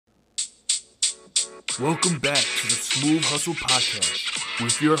Welcome back to the Smooth Hustle Podcast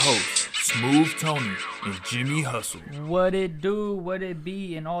with your hosts, Smooth Tony and Jimmy Hustle. What it do, what it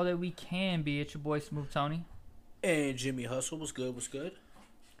be, and all that we can be. It's your boy Smooth Tony. And Jimmy Hustle, what's good, what's good?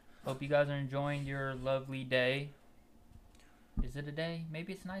 Hope you guys are enjoying your lovely day. Is it a day?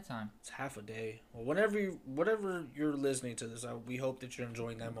 Maybe it's nighttime. It's half a day. Well, whatever you're listening to this, we hope that you're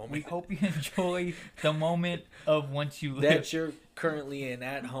enjoying that moment. We hope you enjoy the moment of once you live. That you're currently in,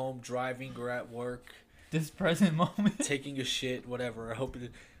 at home, driving, or at work. This present moment. Taking a shit, whatever. I hope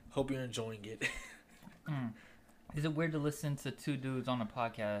you're enjoying it. Is it weird to listen to two dudes on a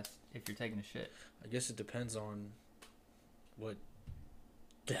podcast if you're taking a shit? I guess it depends on what...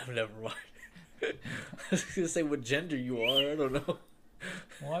 Damn, never mind. I was going to say what gender you are. I don't know.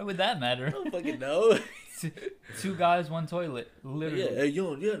 Why would that matter? I don't fucking know. Two guys, one toilet. Literally.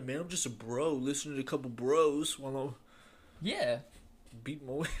 Yeah, yeah, man. I'm just a bro listening to a couple bros while I'm beating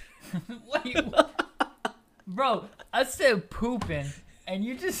my way. Wait, bro, I said pooping, and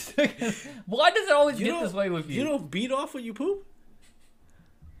you just... Why does it always get this way with you? You don't beat off when you poop?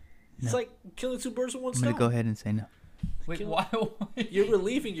 It's like killing two birds with one stone. I'm going to go ahead and say no. Wait, why? You're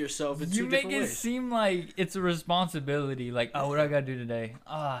relieving yourself in two different ways. You make it seem like it's a responsibility. Like, oh, what do I gotta do today?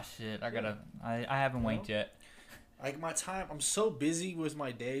 Ah, shit, I haven't wanked yet. Like, my time, I'm so busy with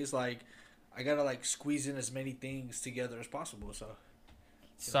my days, like, I gotta, like, squeeze in as many things together as possible, so.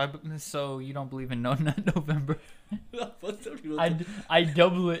 So you don't believe in No Nut November? I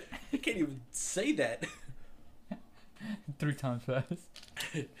double it. I can't even say that. 3 times fast.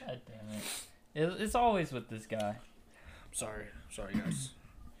 God damn it. It's always with this guy. Sorry guys.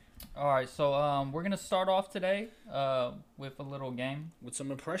 All right, so we're gonna start off today with a little game with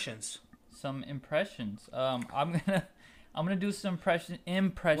some impressions. I'm gonna do some impressions.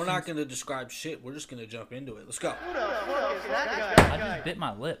 We're not gonna describe shit. We're just gonna jump into it. Let's go. Who the fuck is that guy? I just bit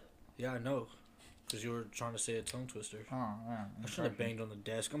my lip. Yeah, I know, because you were trying to say a tongue twister. Oh man, I should have banged on the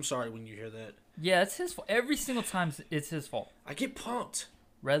desk. I'm sorry when you hear that. Yeah, it's his fault. Every single time it's his fault. I get pumped.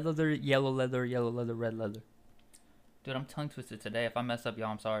 Red leather, yellow leather, red leather. Dude, I'm tongue twisted today. If I mess up, y'all,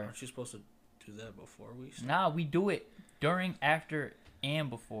 I'm sorry. Aren't you supposed to do that before we start? Nah, we do it during, after,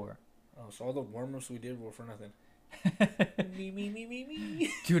 and before. Oh, so all the warm-ups we did were for nothing. me.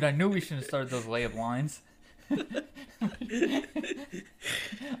 Dude, I knew we shouldn't have started those layup lines.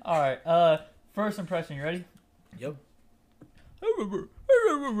 Alright, first impression, you ready? Yep.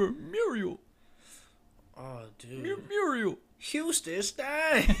 Muriel. Oh, dude. Muriel. Houston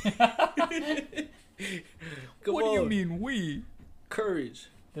Stein. What do you mean we? Courage.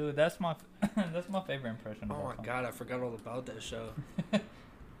 Dude, that's my favorite impression. Oh my god, I forgot all about that show.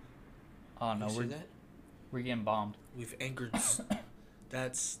 Oh no, we're getting bombed. We've anchored.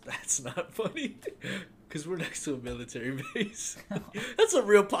 That's not funny, because we're next to a military base. That's a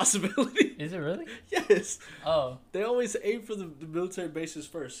real possibility. Is it really? Yes. Oh. They always aim for the military bases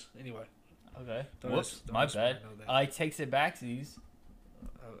first. Anyway. Okay. Don't Whoops, don't my bad. I takes it back to these.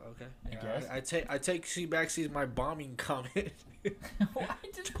 Okay. I guess. I take see my bombing comment. Why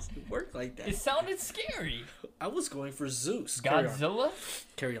did it doesn't work like that? It sounded scary. I was going for Zeus. Godzilla?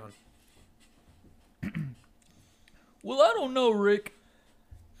 Carry on. Well, I don't know, Rick.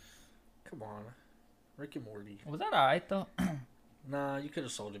 Come on. Rick and Morty. Was that alright, though? Nah, you could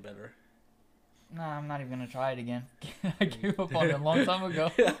have sold it better. Nah, I'm not even going to try it again. I gave up on it a long time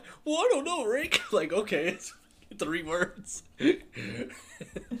ago. Yeah. Well, I don't know, Rick. Like, okay, it's 3 words. If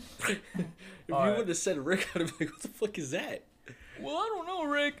you would have said Rick, I'd have been like, what the fuck is that? Well, I don't know,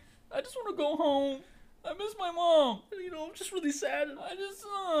 Rick. I just want to go home. I miss my mom. You know, I'm just really sad. I just,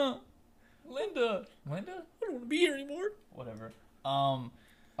 Linda? I don't want to be here anymore. Whatever. I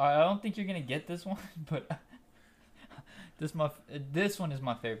don't think you're going to get this one, but this one is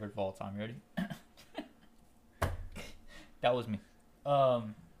my favorite of all time. You ready? That was me. I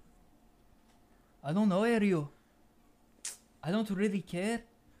don't know, Ariel. I don't really care.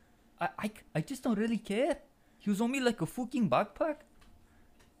 I just don't really care. He was on me like a fucking backpack.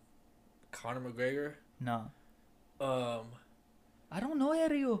 Conor McGregor? No. I don't know,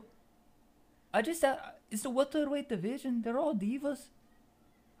 Ariel. It's the welterweight division. They're all divas.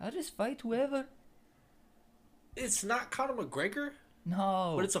 I just fight whoever. It's not Conor McGregor?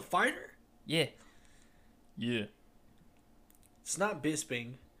 No. But it's a fighter? Yeah. Yeah. It's not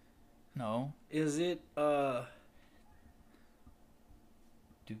Bisping. No. Is it,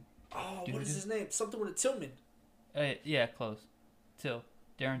 Dude. Oh, what is his name? Something with a Tillman. Yeah, close. Darren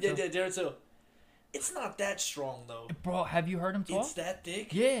Till. Yeah, Darren Till. It's not that strong, though. Bro, have you heard him talk? It's that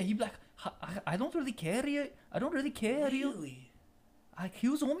thick? Yeah, he be like, I don't really care. I don't really care. Really? He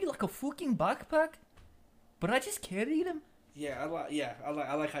was on me like a fucking backpack. But I just carried him. Yeah,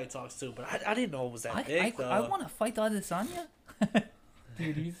 I like how he talks too, but I didn't know it was that big though. I want to fight Adesanya.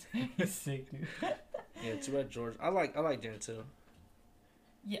 Dude, he's sick, dude. Yeah, too bad George. I like Darren too.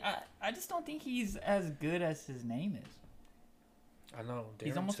 Yeah, I just don't think he's as good as his name is. I know. Darren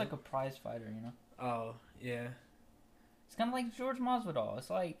He's almost too. like a prize fighter, you know? Oh yeah. It's kind of like George Masvidal. It's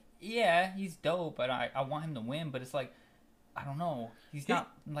like, yeah, he's dope, but I want him to win, but it's like, I don't know. He's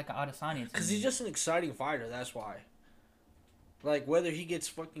not like an Adesanya. Because he's just an exciting fighter. That's why. Like whether he gets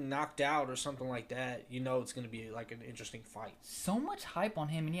fucking knocked out or something like that, you know it's gonna be like an interesting fight. So much hype on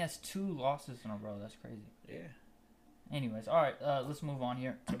him, and he has 2 losses in a row. That's crazy. Yeah. Anyways, all right, let's move on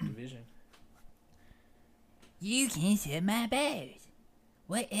here. Tough division. You can set my bears.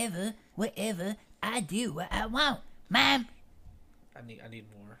 Whatever, I do what I want. Mom, I need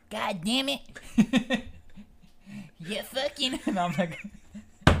more. god damn it. You fucking... No, I'm like,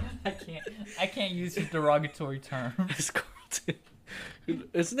 I can't use his derogatory term. It's Carlton.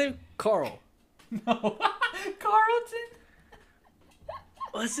 His name Carl. No, Carlton.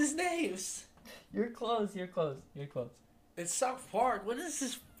 What's his name? You're close. It's South Park. What is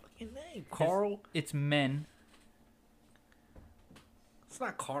his fucking name? Carl. It's men. It's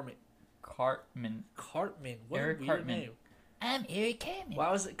not Carmen. Cartman. Cartman. What Eric a weird Cartman. name. I'm Eric Cartman.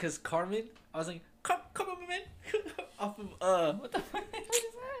 Why was it? Because Carmen. I was like, come on, man. Off of What the fuck is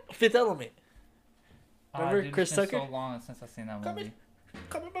that? Fifth Element. Remember Dude, Chris it's been Tucker? so long since I've seen that Come movie. in.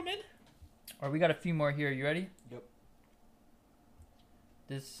 Come on, my man. All right, we got a few more here. You ready? Yep.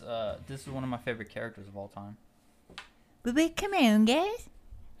 This is one of my favorite characters of all time. But come on, guys.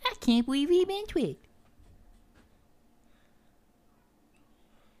 I can't believe we've been twigged.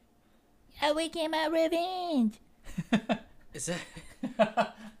 I will get my revenge. Is that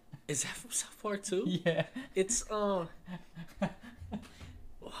from South Park too? Yeah. It's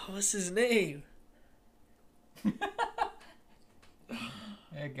what's his name?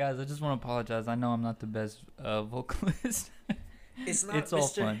 Yeah, guys, I just want to apologize. I know I'm not the best vocalist. It's not It's all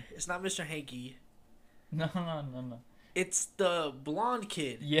Mr. fun. It's not Mr. Hanky. No. It's the blonde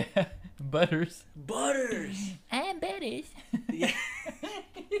kid. Yeah, Butters. Butters. I'm Butters. Yeah.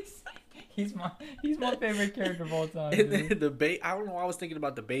 He's my favorite character of all time. And Dude. then the baby. I don't know why I was thinking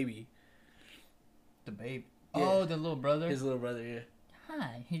about the baby. The babe. Yeah. Oh, the little brother. His little brother, yeah.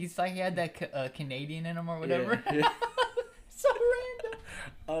 Hi. He's like he had that Canadian in him or whatever. Yeah. So random.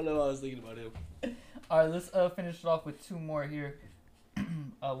 I don't know why I was thinking about him. All right, let's finish it off with 2 more here.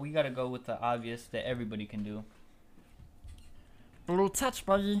 We gotta go with the obvious that everybody can do. Blue touch,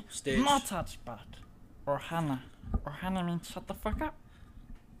 buddy. Stitch. No touch, bud. Or Hannah. Or Hannah means shut the fuck up.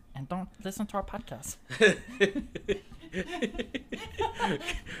 And don't listen to our podcast.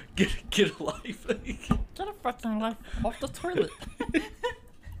 Get a life. Get a fucking life off the toilet.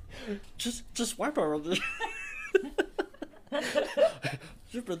 just wipe around it.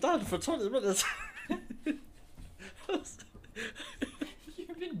 You've been done for 20 minutes.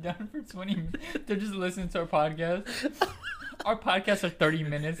 You've been done for 20 minutes. They're just listening to our podcast. Our podcasts are 30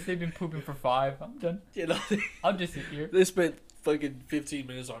 minutes. They've been pooping for 5. I'm done. You know, I'll just sit here. they spent fucking 15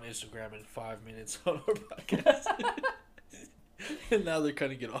 minutes on Instagram and 5 minutes on our podcast. And now they're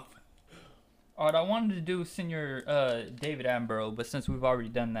cutting it off. All right, I wanted to do Senior David Attenborough, but since we've already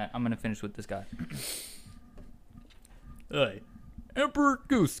done that, I'm gonna finish with this guy. Hey, Emperor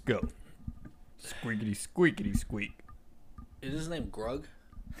Cusco. Squeakity squeakity squeak. Is his name Grug?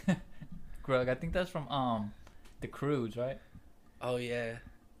 Grug, I think that's from The Cruise, right? Oh, yeah.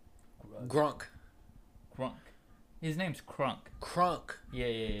 Grug. Grunk. Crunk. His name's Crunk. Crunk.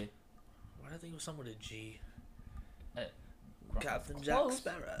 Yeah. Why do I think it was something with a G? Crunk. Captain Jack Close.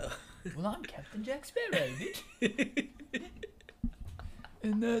 Sparrow. Well, I'm Captain Jack Sparrow, bitch.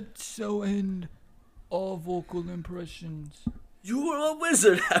 And that's so end all vocal impressions. You were a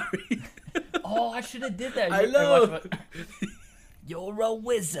wizard, Harry. Oh, I should have did that. I You- know. watch. You're a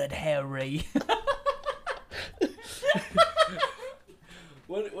wizard, Harry.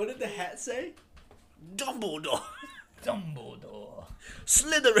 What did the hat say? Dumbledore. Dumbledore.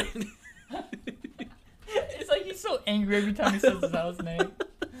 Slytherin. It's like he's so angry every time he says his house name.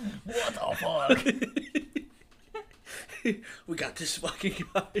 What the fuck? We got this fucking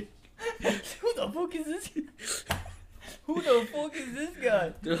guy. Who the fuck is this? Who the fuck is this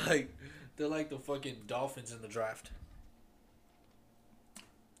guy? They're like the fucking Dolphins in the draft.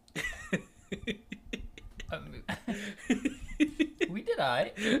 We did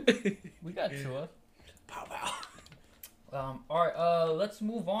alright. We got Tua. Pow pow. Alright, let's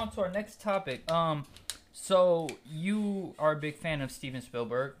move on to our next topic. So you are a big fan of Steven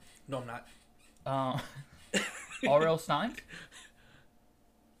Spielberg. No, I'm not. R.L. Stein?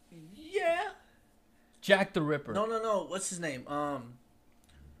 Yeah. Jack the Ripper. No. What's his name?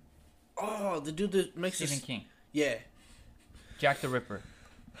 The dude that makes Stephen this. King. Yeah. Jack the Ripper.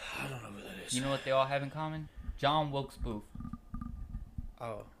 I don't know who that is. You know what they all have in common? John Wilkes Booth.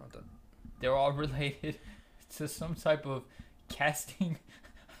 Oh, I thought. They're all related to some type of casting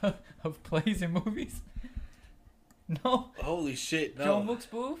of plays and movies. No. Holy shit! No. John Wilkes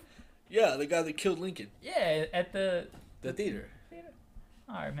Booth? Yeah, the guy that killed Lincoln. Yeah, at the theater.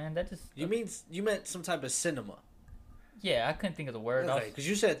 All right, man. That just. You meant some type of cinema? Yeah, I couldn't think of the word. Okay, because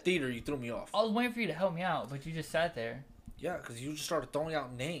you said theater, you threw me off. I was waiting for you to help me out, but you just sat there. Yeah, because you just started throwing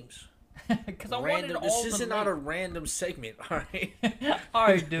out names. Because I wanted all This the isn't not a random segment, all right? All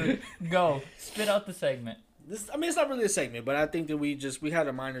right, dude. Go. Spit out the segment. It's not really a segment, but I think that we had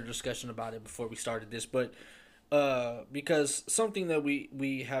a minor discussion about it before we started this, but because something that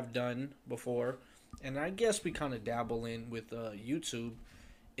we have done before, and I guess we kind of dabble in with YouTube,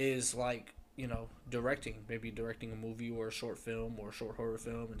 is like, directing a movie or a short film or a short horror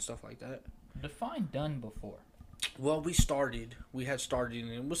film and stuff like that. Define done before. Well, we had started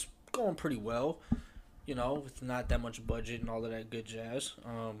and it was going pretty well, with not that much budget and all of that good jazz.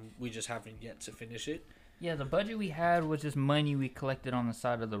 We just haven't yet to finish it. Yeah, the budget we had was just money we collected on the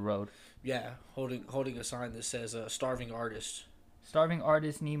side of the road. Yeah, holding a sign that says starving artist. Starving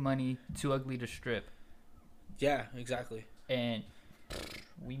artists need money, too ugly to strip. Yeah, exactly. And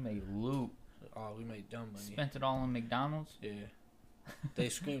we made loot. Oh, we made dumb money. Spent it all on McDonald's. Yeah. They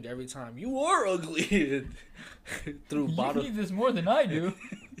screamed every time, "You are ugly!" through You bottle. need this more than I do.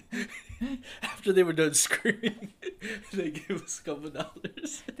 After they were done screaming, they gave us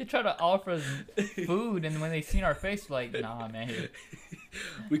 $2. They try to offer us food, and when they seen our face, like, nah, man. Here.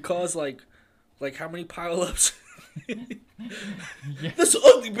 We caused like how many pileups? Yeah. This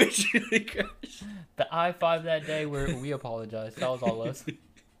ugly bitch. The I-5 that day, we apologize. That was all us.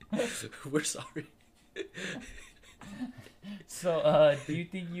 We're sorry. So, do you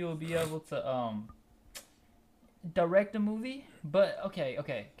think you'll be able to direct a movie? But okay.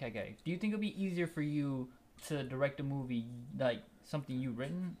 Do you think it'll be easier for you to direct a movie like something you've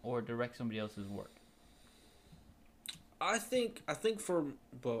written or direct somebody else's work? I think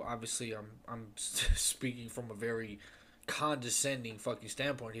obviously I'm speaking from a very condescending fucking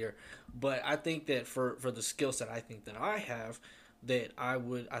standpoint here, but I think that for the skill set I think that I have, that I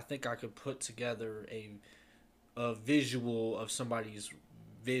think I could put together a visual of somebody's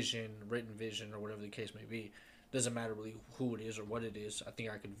vision, written vision, or whatever the case may be. Doesn't matter really who it is or what it is. I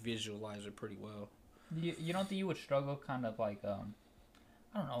think I could visualize it pretty well. You don't think you would struggle kind of like I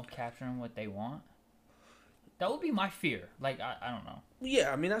don't know, capturing what they want? That would be my fear. Like I don't know.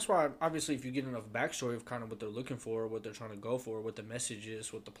 Yeah, I mean that's why obviously if you get enough backstory of kind of what they're looking for, what they're trying to go for, what the message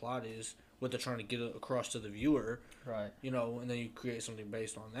is, what the plot is, what they're trying to get across to the viewer, Right. and then you create something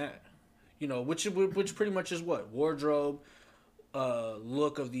based on that. Which pretty much is what? Wardrobe,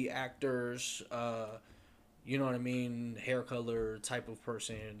 look of the actors, you know what I mean, hair color, type of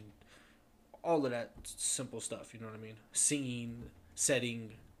person, all of that simple stuff, you know what I mean? Scene,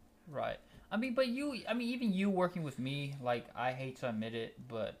 setting. Right. But even you working with me, like, I hate to admit it,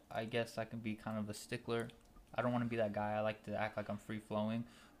 but I guess I can be kind of a stickler. I don't want to be that guy. I like to act like I'm free-flowing.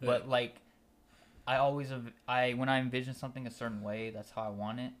 Yeah. But, like, when I envision something a certain way, that's how I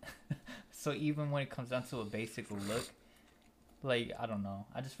want it. So even when it comes down to a basic look, like, I don't know.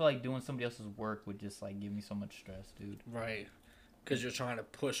 I just feel like doing somebody else's work would just, like, give me so much stress, dude. Right. Because you're trying to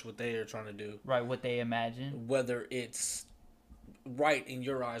push what they are trying to do. Right, what they imagine. Whether it's right in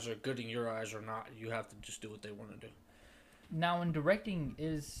your eyes or good in your eyes or not, you have to just do what they want to do. Now, in directing,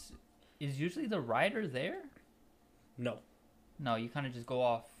 is usually the writer there? No. No, you kind of just go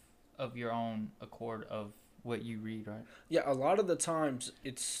off of your own accord of what you read, right? Yeah, a lot of the times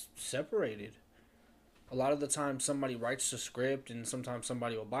it's separated. A lot of the time somebody writes the script and sometimes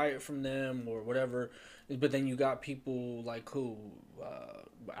somebody will buy it from them or whatever. But then you got people like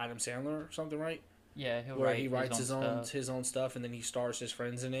Adam Sandler or something, right? Yeah, Where he writes his stuff. own stuff and then he stars his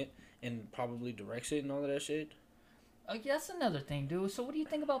friends in it and probably directs it and all of that shit. Oh, yeah, that's another thing, dude. So what do you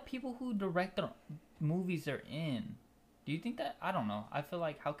think about people who direct the movies they're in? Do you think that? I don't know. I feel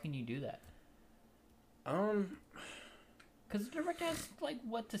like, how can you do that? Because the director has, like,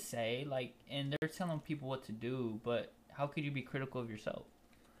 what to say, like, and they're telling people what to do, but how could you be critical of yourself?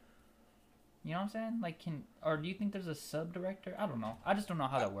 You know what I'm saying? Like, or do you think there's a sub-director? I don't know. I just don't know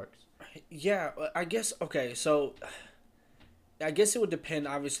how that works. Yeah, I guess, okay, so I guess it would depend,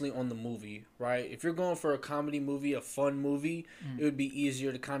 obviously, on the movie, right? If you're going for a comedy movie, a fun movie, it would be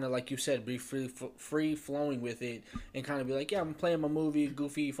easier to kind of, like you said, be free-flowing with it and kind of be like, yeah, I'm playing my movie,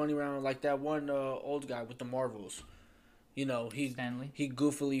 goofy, funny around, like that one old guy with the Marvels. You know, Stanley. he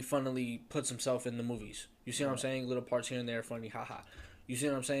goofily, funnily puts himself in the movies. You see what I'm saying? Little parts here and there, funny, haha. You see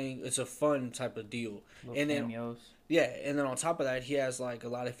what I'm saying? It's a fun type of deal. Little And then cameos. yeah, and then on top of that, he has like a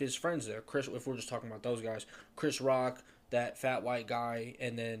lot of his friends there. Chris, if we're just talking about those guys, Chris Rock, that fat white guy,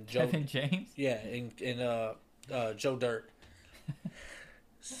 and then Joe. Kevin James. Yeah, and Joe Dirt.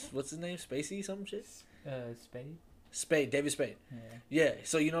 What's his name? Spacey, some shit. Spade. David Spade. Yeah. Yeah,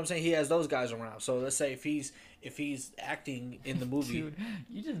 so you know what I'm saying. He has those guys around. So let's say if he's acting in the movie, Dude,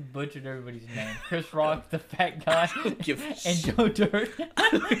 you just butchered everybody's name. Chris Rock, the fat guy, give a and shit. Joe Dirt.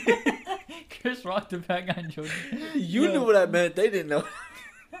 Chris Rock, the fat guy, and Joe Dirt. You Yo, knew what I meant. They didn't know.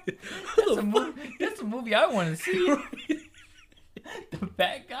 That's a movie I want to see. The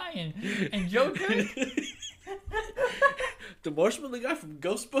fat guy and Joe Dirt. The marshmallow guy from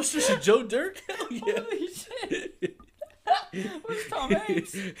Ghostbusters and Joe Dirt. Hell yeah. Holy shit. Who's Tom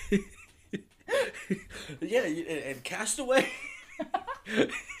Hanks? Yeah, and Castaway.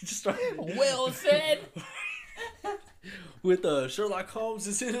 Just start Well said. with Sherlock Holmes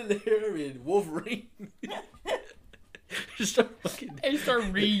is in there and Wolverine. Just start fucking. They start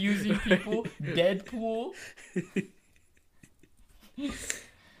reusing people. Deadpool.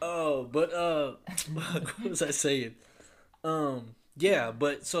 Oh, but what was I saying? Yeah,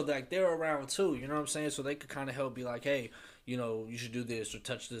 but so like they're around too. You know what I'm saying? So they could kind of help, be like, hey, you know, you should do this or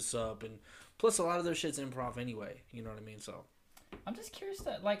touch this up, and plus a lot of their shit's improv anyway. You know what I mean? So I'm just curious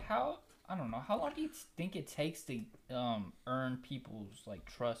that like how I don't know how long do you think it takes to earn people's like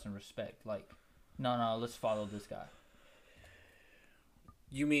trust and respect? Like, no, let's follow this guy.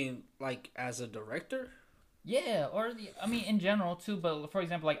 you mean like as a director? Yeah, or I mean in general too. But for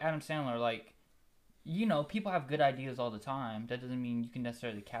example, like Adam Sandler, like you know, people have good ideas all the time. That doesn't mean you can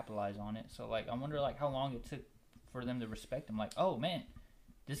necessarily capitalize on it. So like, I wonder like how long it took for them to respect him. Like, oh man,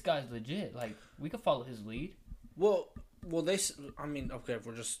 this guy's legit. Like, we could follow his lead. Well, I mean, okay, if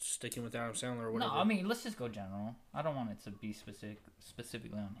we're just sticking with Adam Sandler or whatever. No, I mean, let's just go general. I don't want it to be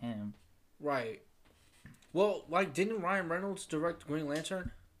specifically on him. Right. Well, like, didn't Ryan Reynolds direct Green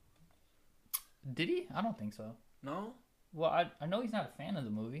Lantern? Did he? I don't think so. No? Well, I know he's not a fan of the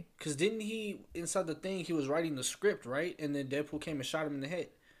movie. Because didn't he, inside the thing, he was writing the script, right? And then Deadpool came and shot him in the head.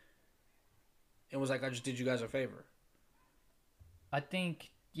 And was like, I just did you guys a favor. I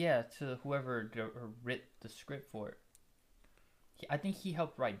think, yeah, to whoever writ the script for it. I think he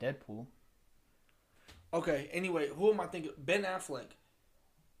helped write Deadpool. Okay, anyway, who am I thinking? Ben Affleck.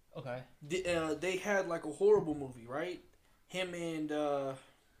 Okay. They had, like, a horrible movie, right? Him and,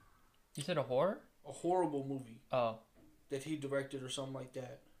 You said a horror? a horrible movie Oh. that he directed or something like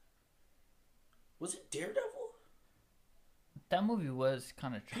that. Was it Daredevil? That movie was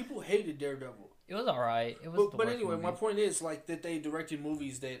kind of... People hated Daredevil. It was alright. It was But anyway, my point is like that they directed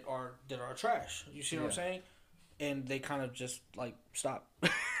movies that are trash. You see what I'm Yeah. saying? And they kind of just like stop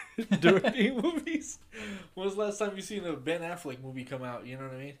directing movies. When was the last time you seen a Ben Affleck movie come out? You know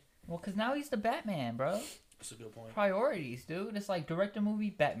what I mean? Well, because now he's the Batman, bro. That's a good point. Priorities, dude. It's like direct a movie,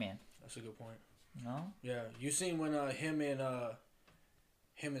 Batman. That's a good point. You know? Yeah, you seen when him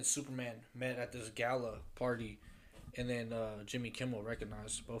and Superman met at this gala party, and then Jimmy Kimmel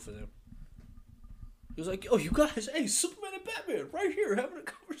recognized both of them. He was like, "Oh, you guys, hey, Superman and Batman, right here, having a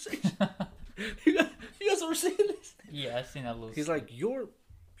conversation. you guys ever seen this?" Yeah, I seen that little... He's like, "You're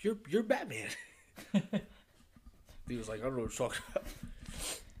Batman." He was like, "I don't know what you're talking about."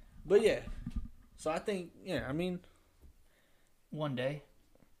 But yeah, so I think, yeah, I mean, One day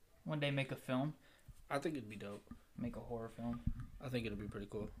make a film. I think it'd be dope. Make a horror film. I think it'd be pretty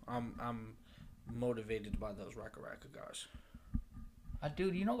cool. I'm motivated by those Raka Raka guys.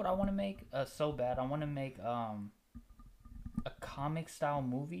 Dude, you know what I want to make? So bad. I want to make a comic style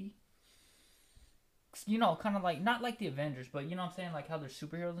movie. You know, kind of like, not like the Avengers, but you know what I'm saying? Like how they're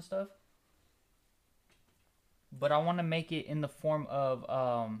superheroes and stuff. But I want to make it in the form of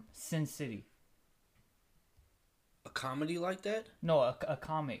Sin City. A comedy like that? No, a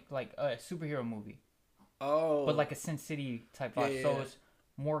comic, like a superhero movie. Oh. But like a Sin City type vibe. Yeah, So yeah. it's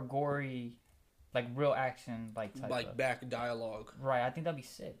more gory, like real action, like type like of. back dialogue. Right, I think that'd be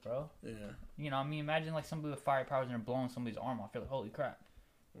sick, bro. Yeah. You know, I mean, imagine like somebody with fire powers and they're blowing somebody's arm off. You're like, holy crap.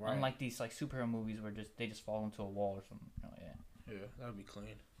 Right. Unlike these like superhero movies where they just fall into a wall or something. You know, yeah. Yeah, that'd be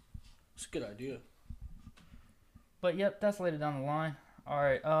clean. It's a good idea. But yep, that's later down the line. All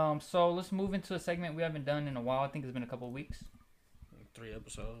right. So let's move into a segment we haven't done in a while. I think it's been a couple of weeks. 3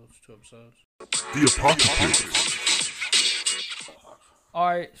 episodes, 2 episodes. The Apocalypse. All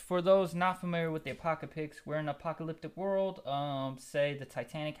right. For those not familiar with the Apocalypse, we're in an apocalyptic world. Say the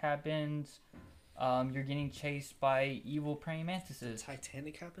Titanic happens. You're getting chased by evil praying mantises.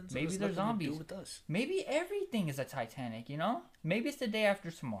 Titanic happens. Maybe That has they're nothing to do zombies. with us. Maybe everything is a Titanic, you know? Maybe it's the day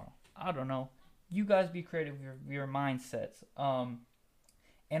after tomorrow. I don't know. You guys be creative with your mindsets.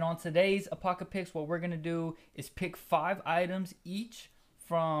 And on today's Apocalypse, what we're going to do is pick 5 items each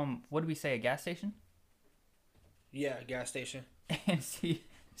from, what do we say, a gas station? Yeah, gas station. And see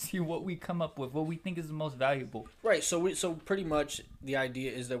what we come up with, what we think is the most valuable. Right. So pretty much the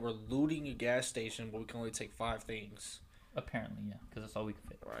idea is that we're looting a gas station, but we can only take 5 things. Apparently, yeah, because that's all we can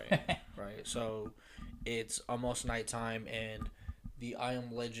fit. Right. Right. So it's almost nighttime, and the I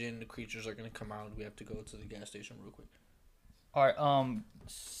Am Legend creatures are gonna come out. We have to go to the gas station real quick. All right,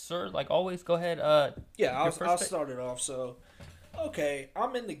 sir, like always, go ahead. Yeah, I'll first pick? start it off. So, okay,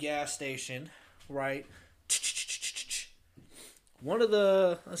 I'm in the gas station, right? One of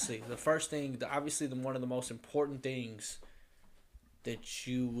the the first thing, obviously one of the most important things that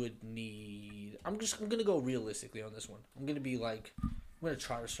you would need. I'm gonna go realistically on this one. I'm gonna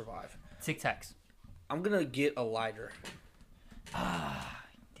try to survive. Tic Tacs. I'm gonna get a lighter.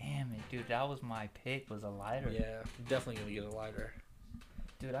 Damn it, dude. That was my pick, was a lighter. Yeah, I'm definitely gonna get a lighter.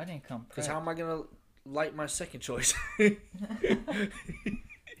 Dude, I didn't come Because prepped. how am I gonna light my second choice? A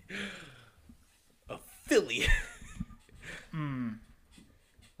Philly.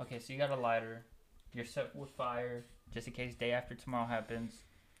 Okay, so you got a lighter. You're set with fire, just in case day after tomorrow happens.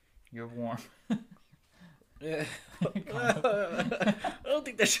 You're warm. Yeah. I don't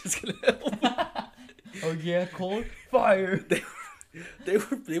think that shit's gonna help. Oh yeah, cold fire. They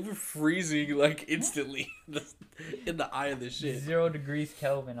were freezing like instantly in the eye of the shit. 0 degrees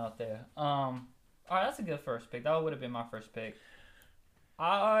Kelvin out there. All right, that's a good first pick. That would have been my first pick. If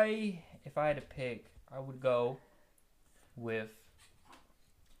I had to pick, I would go with.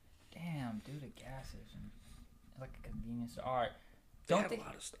 Damn, dude, a gas station, like a convenience store. All right, They have a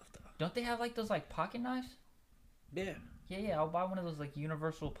lot of stuff though. don't they have like those like pocket knives? Yeah. Yeah, I'll buy one of those like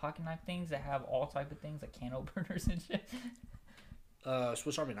universal pocket knife things that have all type of things like can openers and shit.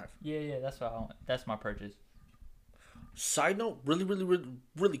 Swiss Army knife. Yeah, that's what I want. That's my purchase. Side note,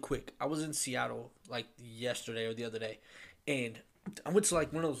 really quick. I was in Seattle like yesterday or the other day, and I went to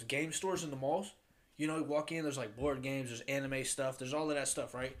like one of those game stores in the malls. You know, you walk in, there's like board games, there's anime stuff, there's all of that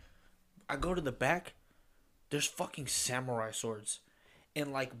stuff, right? I go to the back, there's fucking samurai swords,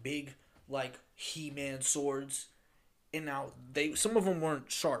 and like big like He-Man swords. And now some of them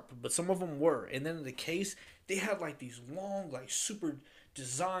weren't sharp, but some of them were. And then in the case, they had like these long, like super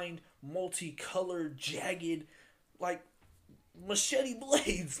designed, multicolored, jagged, like machete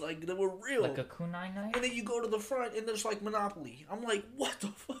blades, like they were real. Like a kunai knife. And then you go to the front, and there's like Monopoly. I'm like, what the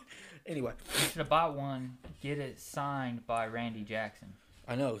fuck? Anyway, You should have bought one. Get it signed by Randy Jackson.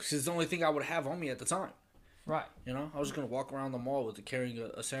 I know, because it's the only thing I would have on me at the time. Right. You know, I was just gonna walk around the mall with carrying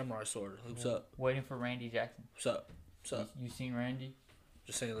a samurai sword. What's up? Waiting for Randy Jackson. What's up? What's up? You seen Randy?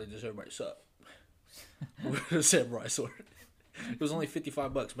 Just saying, like, just everybody, what's up? With a samurai sword. It was only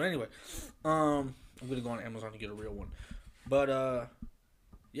 $55, but anyway, I'm gonna go on Amazon to get a real one. But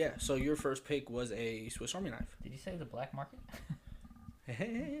yeah. So your first pick was a Swiss Army knife. Did you say the black market?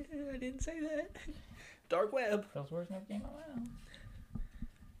 I didn't say that. Dark web. Those words never came out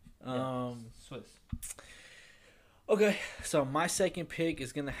loud. Swiss. Okay, so my second pick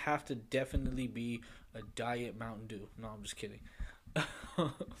is gonna have to definitely be a Diet Mountain Dew. No, I'm just kidding.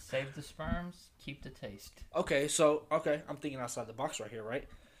 Save the sperms, keep the taste. Okay, I'm thinking outside the box right here, right?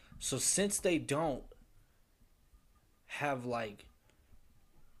 So since they don't have like,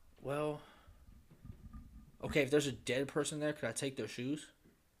 well, okay, if there's a dead person there, could I take their shoes?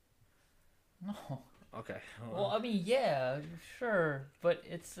 No. Okay. Well, I mean, yeah, sure, but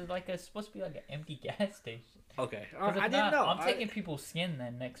it's like it's supposed to be like an empty gas station. Okay. 'Cause if I didn't not, know. I'm taking people's skin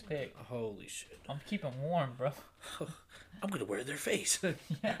then next pick. Holy shit! I'm keeping warm, bro. I'm gonna wear their face.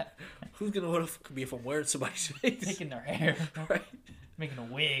 Yeah. Who's gonna want to be if I'm wearing somebody's face? Taking their hair, Right. making a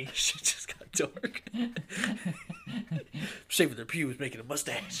wig. Shit just got dark. Shaving their pubes, making a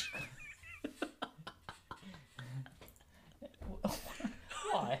mustache.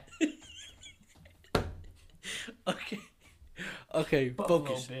 Why? Okay. Buffalo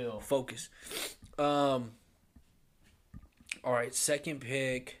Focus. Bill. Focus. All right. Second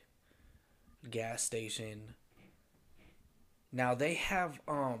pick. Gas station. Now they have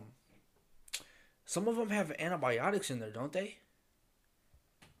some of them have antibiotics in there, don't they?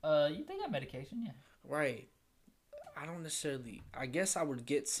 They got medication, yeah. Right. I don't necessarily. I guess I would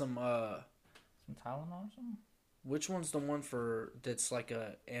get some. Some Tylenol or something. Which one's the one for that's like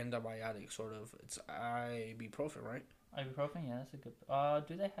a antibiotic sort of? It's ibuprofen, right? Ibuprofen, yeah, that's a good.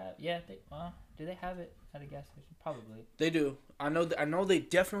 Do they have? Yeah, do they have it at a gas station? Probably. They do. I know they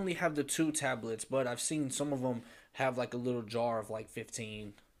definitely have the 2 tablets, but I've seen some of them have like a little jar of like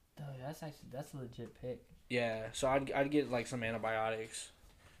 15. Dude, that's a legit pick. Yeah, so I'd get like some antibiotics,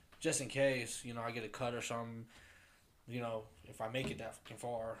 just in case, you know, I get a cut or something. You know, if I make it that fucking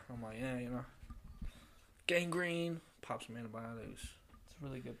far, I'm like, yeah, you know, gangrene, pop some antibiotics. It's a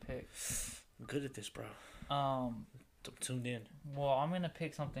really good pick. I'm good at this, bro. Um, I'm tuned in. well, I'm gonna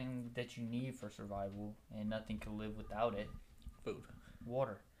pick something that you need for survival, and nothing can live without it. Food.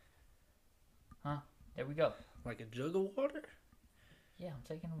 Water. Huh? There we go. Like a jug of water? Yeah, I'm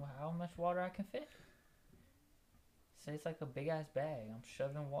taking how much water I can fit. Say it's like a big ass bag. I'm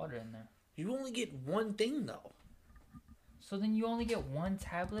shoving water in there. You only get one thing, though. So then you only get one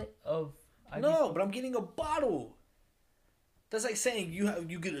tablet of. No, but I'm getting a bottle. That's like saying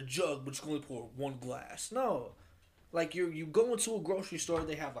you get a jug, but you can only pour 1 glass. No. Like you go into a grocery store,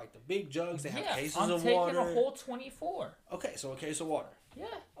 they have like the big jugs, they have cases I'm of taking water. a whole 24. Okay, so a case of water. Yeah.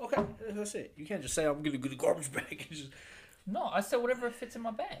 Okay, that's it. You can't just say I'm gonna get a garbage bag and just. No, I said whatever fits in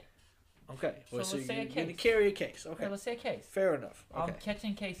my bag. Okay, well, So let's say a you're gonna case. carry a case. Okay, Okay, let's say a case. fair enough. I'm Okay.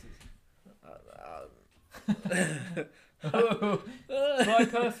 catching cases. Alright,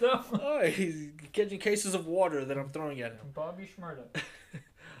 Podcast he's catching cases of water that I'm throwing at him. Bobby Schmurda.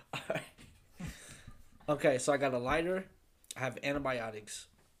 Alright. Okay, so I got a lighter. I have antibiotics.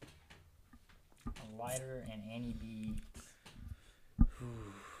 A lighter and Annie B.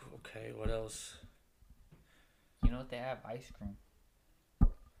 Okay, what else? You know what they have? Ice cream.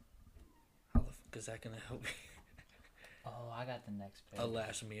 How the fuck is that gonna help me? Oh, I got the next pick. A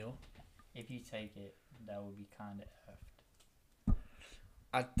last meal. If you take it, that would be kind of effed.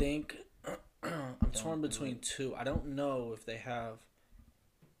 I think I'm torn do between it. 2. I don't know if they have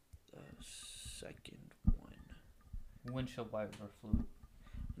the second one. Windshield wiper fluid.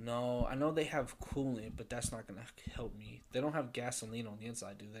 No, I know they have coolant, but that's not gonna help me. They don't have gasoline on the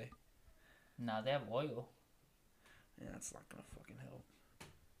inside, do they? Nah, they have oil. Yeah, that's not gonna fucking help.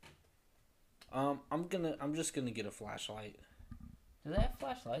 I'm just gonna get a flashlight. Do they have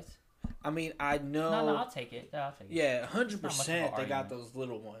flashlights? I mean, I know. No, I'll take it. I'll take it. Yeah, It's not much of 100%. an They got argument. those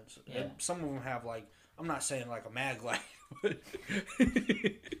little ones. Yeah. And some of them have like, I'm not saying like a mag light,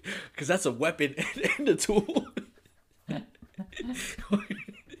 because that's a weapon and a tool.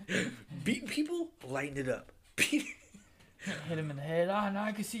 Beating people, lighten it up. Hit him in the head. Ah, now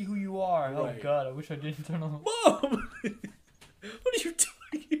I can see who you are. Oh Right. God, I wish I didn't turn on. Mom, what are you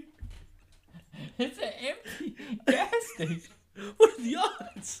doing here? It's an empty gas station. What are the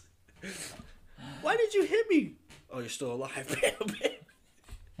odds? Why did you hit me? Oh, you're still alive.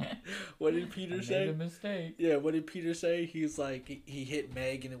 Bam. What did Peter I made say? a mistake. Yeah, what did Peter say? He's like, he hit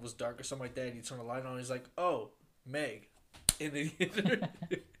Meg and it was dark or something like that. And he turned the light on. He's like, oh, Meg. And then he hit her.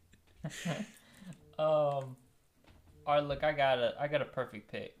 All right, look, I got a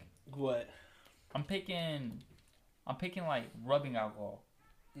perfect pick. What? I'm picking like rubbing alcohol.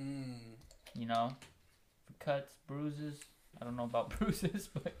 You know, for cuts, bruises. I don't know about bruises,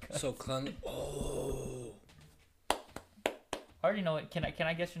 but cuts. So clean. Oh. I already know it. Can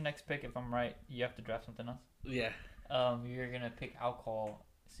I guess your next pick? If I'm right, you have to draft something else. Yeah. You're gonna pick alcohol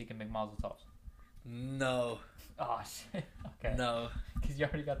so you can make Mazel tovs. No. Oh shit. Okay. No. Because you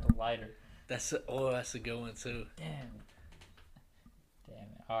already got the lighter. That's a good one too. Damn it. Damn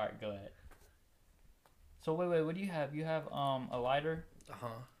it. All right, go ahead. So wait. What do you have? You have a lighter Uh-huh.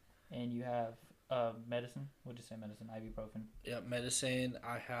 and you have medicine. What'd you say? Medicine. Ibuprofen Yeah, medicine.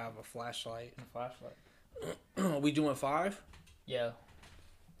 I have a flashlight. and a flashlight. We doing 5? Yeah.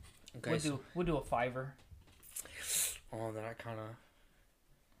 Okay. We'll do a $5. Oh, then I kind of.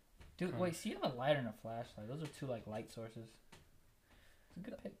 Dude, wait. So you have a lighter and a flashlight. Those are 2 like light sources. It's a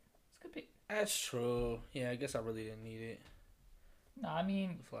good pick. It's a good pick. That's true. Yeah, I guess I really didn't need it. No, I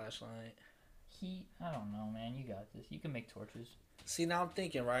mean The flashlight. heat. I don't know, man. You got this. You can make torches. See, now I'm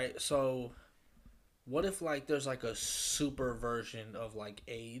thinking, right? So, what if like there's like a super version of like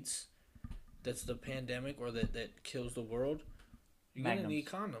AIDS, that's the pandemic or that kills the world? You're gonna need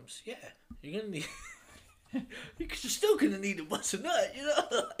condoms. Yeah, you're gonna need. You're still gonna need to bust a nut, you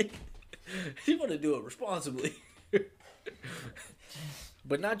know. Like, you want to do it responsibly.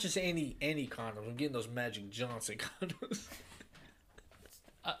 But not just any condoms. I'm getting those Magic Johnson condoms.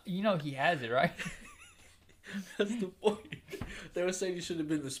 You know he has it, right? That's the point. They were saying you should have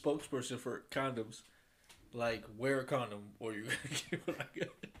been the spokesperson for condoms. Like, wear a condom or you're gonna get what I got.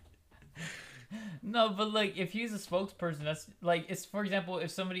 No, but like if he's a spokesperson, that's like it's for example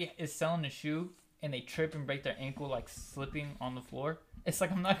if somebody is selling a shoe and they trip and break their ankle like slipping on the floor, It's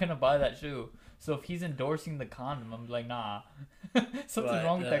like I'm not gonna buy that shoe. So if he's endorsing the condom, I'm like, nah. Something's But,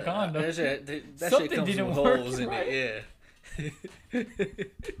 wrong with that condom. That shit Something comes didn't with work, holes in right? it. Yeah.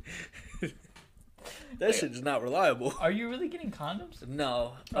 That shit is not reliable. Are you really getting condoms?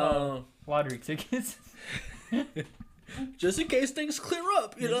 No. Lottery tickets. Just in case things clear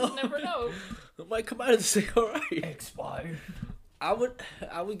up, you know. just never know. It might come out and say, all right. Expired. I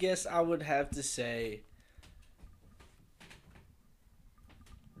would guess I would have to say.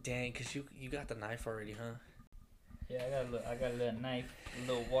 Dang, cause you got the knife already, huh? Yeah, I got a little knife, a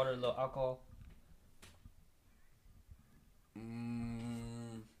little water, a little alcohol.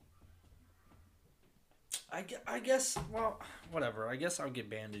 I guess. Well, whatever. I guess I'll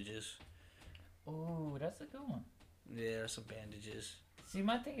get bandages. Ooh, that's a good one. Yeah, some bandages. See,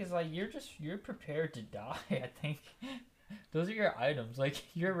 my thing is like you're prepared to die. I think those are your items. Like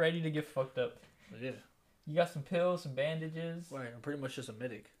you're ready to get fucked up. Yeah. You got some pills, some bandages. Right. I'm pretty much just a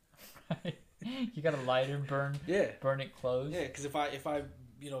medic. You got a lighter, burn it close. Yeah, because if I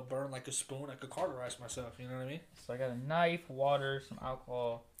burn like a spoon, I could cauterize myself. You know what I mean? So I got a knife, water, some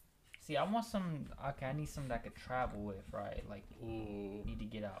alcohol. See, I want some. Okay, I need some that I could travel with, right? Like, Ooh. need to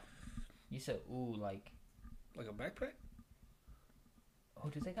get out. You said, ooh, like Like a backpack? oh,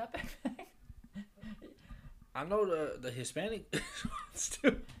 do they got backpack? I know the Hispanic ones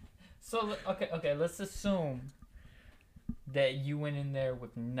too. So okay, let's assume that you went in there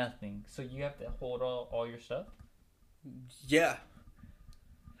with nothing. So you have to hold all your stuff. Yeah.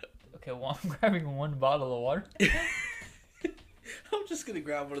 Okay, well I'm grabbing one bottle of water. I'm just gonna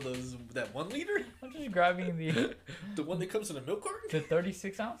grab one of those, that 1 liter, I'm just grabbing the one that comes in a milk carton. the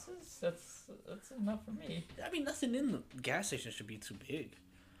 36 ounces. That's enough for me. I mean, nothing in the gas station should be too big.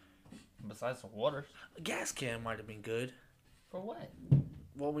 Besides the water. A gas can might have been good. For what?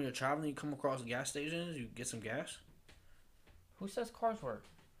 Well, when you're traveling, you come across gas stations, you get some gas. Who says cars work?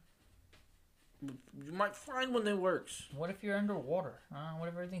 You might find one that works. What if you're underwater? What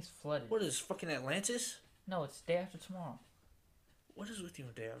if everything's flooded? What is fucking Atlantis? No, it's day after tomorrow. What is with you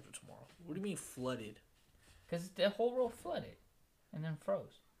a day after tomorrow? What do you mean flooded? Because the whole world flooded and then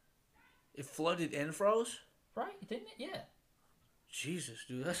froze. It flooded and froze? Right? Didn't it? Yeah. Jesus,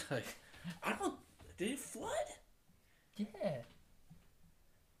 dude, that's like, did it flood? Yeah.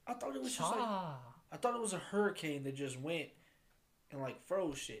 I thought it was just like, I thought it was a hurricane that just went and like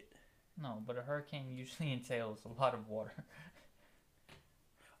froze shit. No, but a hurricane usually entails a lot of water.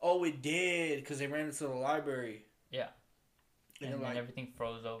 Oh, it did, because they ran into the library. Yeah. And, And then, then everything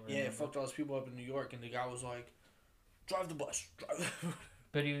froze over. yeah, it fucked all those people up in New York, and the guy was like, drive the bus. Drive.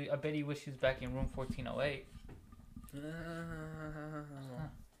 I bet he wished he was back in room 1408.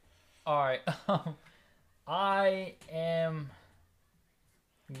 Alright. I am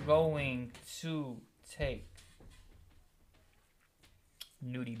going to take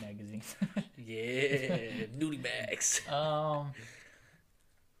nudie magazines. Yeah, nudie bags.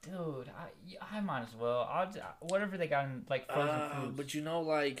 Dude, I might as well. Whatever they got in like frozen foods. But you know,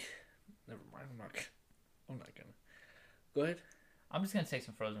 like, never mind. I'm not gonna. Go ahead. I'm just gonna take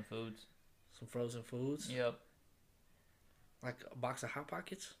some frozen foods. Some frozen foods. Yep. Like a box of Hot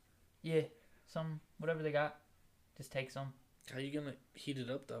Pockets. Yeah. Some whatever they got. Just take some. How you gonna heat it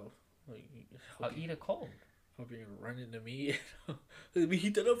up though? Like, I'll eat it cold. Hope you're gonna run into me. Let me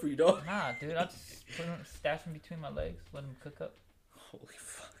heat that up for you, dog. Nah, dude. I'll just stash them between my legs. Let them cook up. Holy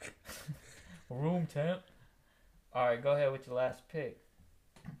fuck. Room temp. All right, go ahead with your last pick.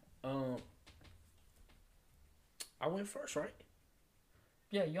 I went first, right?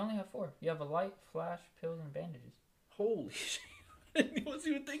 Yeah, you only have 4. You have a light, flash, pills, and bandages. Holy shit. I wasn't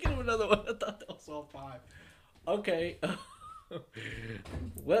even thinking of another one. I thought that was all 5. Okay.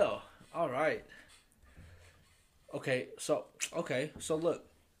 Well, all right. Okay, so look.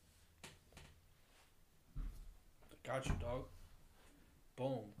 Got you, dog.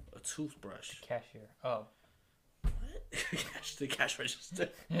 Boom. A toothbrush. Cashier. Oh. What? The cash register.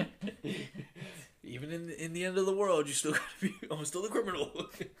 Even in the end of the world, you still gotta be. I'm still a criminal.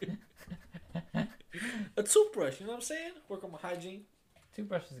 A toothbrush. You know what I'm saying? Work on my hygiene.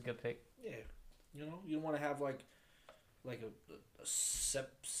 Toothbrush is a good pick. Yeah. You know, you don't want to have like a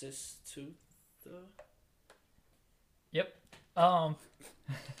sepsis tooth. Yep.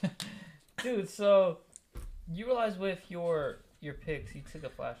 Dude, so you realize with your picks, you took a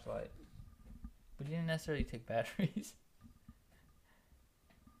flashlight, but you didn't necessarily take batteries.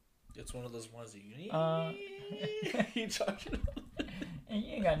 It's one of those ones that you need. You charging them. And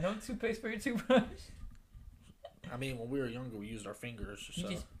you ain't got no toothpaste for your toothbrush. I mean, when we were younger, we used our fingers. So.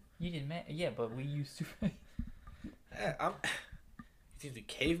 You didn't, yeah, but we used toothpaste. Yeah, think the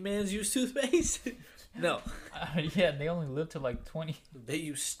cavemans use toothpaste? No, Yeah, they only lived to like 20. they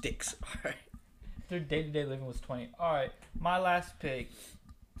use sticks. All right. Their day-to-day living was 20. All right, my last pick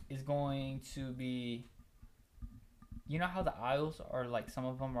is going to be. You know how the aisles are like some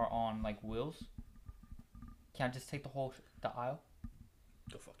of them are on like wheels. Can I just take the aisle?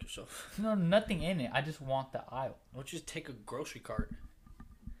 Go fuck yourself. No, nothing in it. I just want the aisle. Why don't you just take a grocery cart?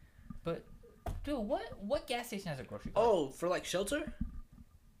 But, dude, what gas station has a grocery cart? Oh, for like shelter?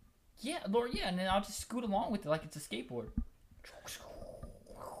 Yeah, Lord, yeah, and then I'll just scoot along with it like it's a skateboard.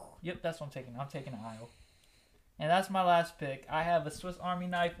 Yep, that's what I'm taking. I'm taking an aisle. And that's my last pick. I have a Swiss Army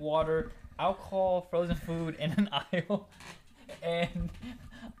knife, water, alcohol, frozen food, and an aisle. And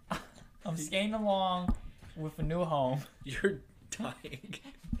I'm skating along with a new home. You're dying.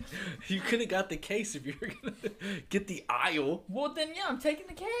 You could have got the case if you were gonna get the aisle. Well, then, yeah, I'm taking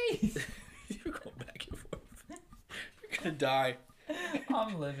the case. You're going back and forth. You're gonna die.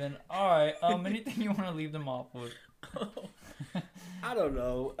 I'm living. All right. Anything you want to leave them off with? I don't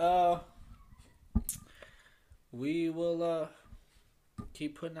know. We will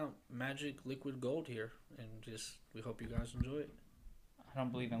keep putting out magic liquid gold here, and just we hope you guys enjoy it. I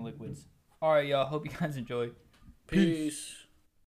don't believe in liquids. All right, y'all. Hope you guys enjoy. Peace.